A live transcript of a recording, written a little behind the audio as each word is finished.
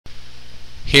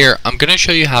Here, I'm going to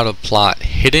show you how to plot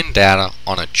hidden data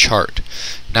on a chart.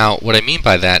 Now, what I mean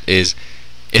by that is,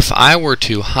 if I were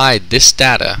to hide this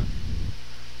data,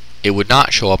 it would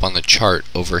not show up on the chart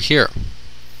over here.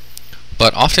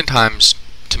 But oftentimes,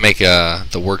 to make the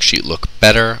worksheet look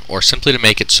better, or simply to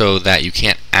make it so that you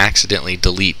can't accidentally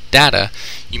delete data,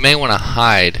 you may want to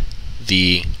hide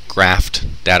the graphed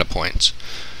data points.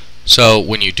 So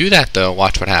when you do that though,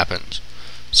 watch what happens.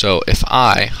 So if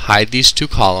I hide these two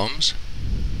columns,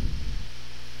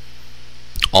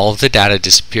 all of the data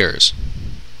disappears,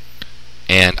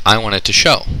 and I want it to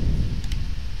show.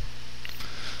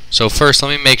 So first, let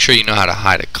me make sure you know how to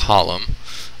hide a column.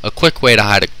 A quick way to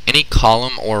hide any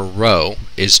column or row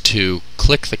is to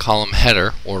click the column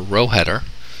header or row header.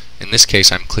 In this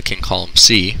case, I'm clicking column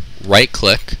C, right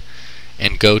click,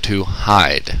 and go to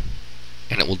hide,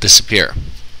 and it will disappear.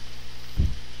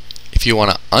 If you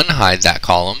want to unhide that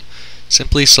column,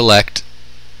 simply select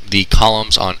the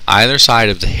columns on either side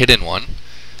of the hidden one,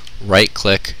 right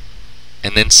click,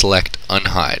 and then select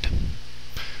unhide.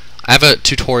 I have a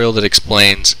tutorial that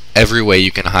explains every way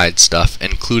you can hide stuff,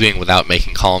 including without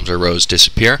making columns or rows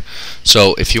disappear.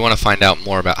 So if you want to find out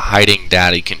more about hiding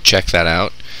data, you can check that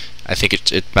out. I think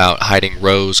it's about hiding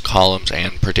rows, columns,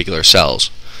 and particular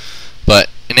cells. But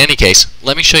in any case,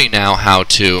 let me show you now how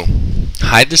to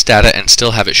hide this data and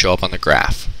still have it show up on the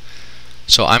graph.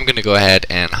 So I'm going to go ahead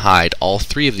and hide all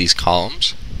three of these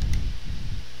columns.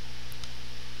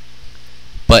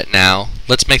 But now,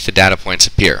 let's make the data points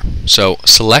appear. So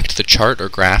select the chart or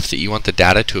graph that you want the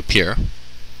data to appear.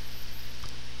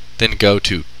 Then go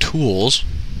to Tools,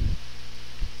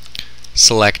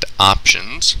 select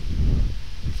Options,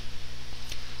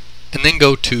 and then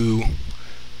go to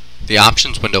the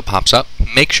Options window pops up.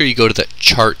 Make sure you go to the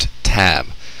Chart tab.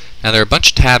 Now there are a bunch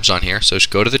of tabs on here, so just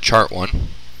go to the Chart one.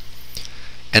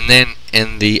 And then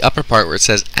in the upper part where it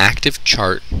says Active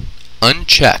Chart,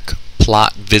 uncheck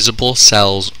Plot Visible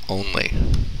Cells Only.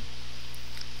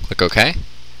 Click OK,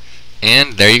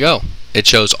 and there you go. It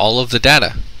shows all of the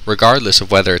data, regardless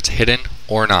of whether it's hidden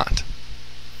or not.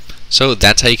 So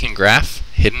that's how you can graph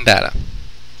hidden data.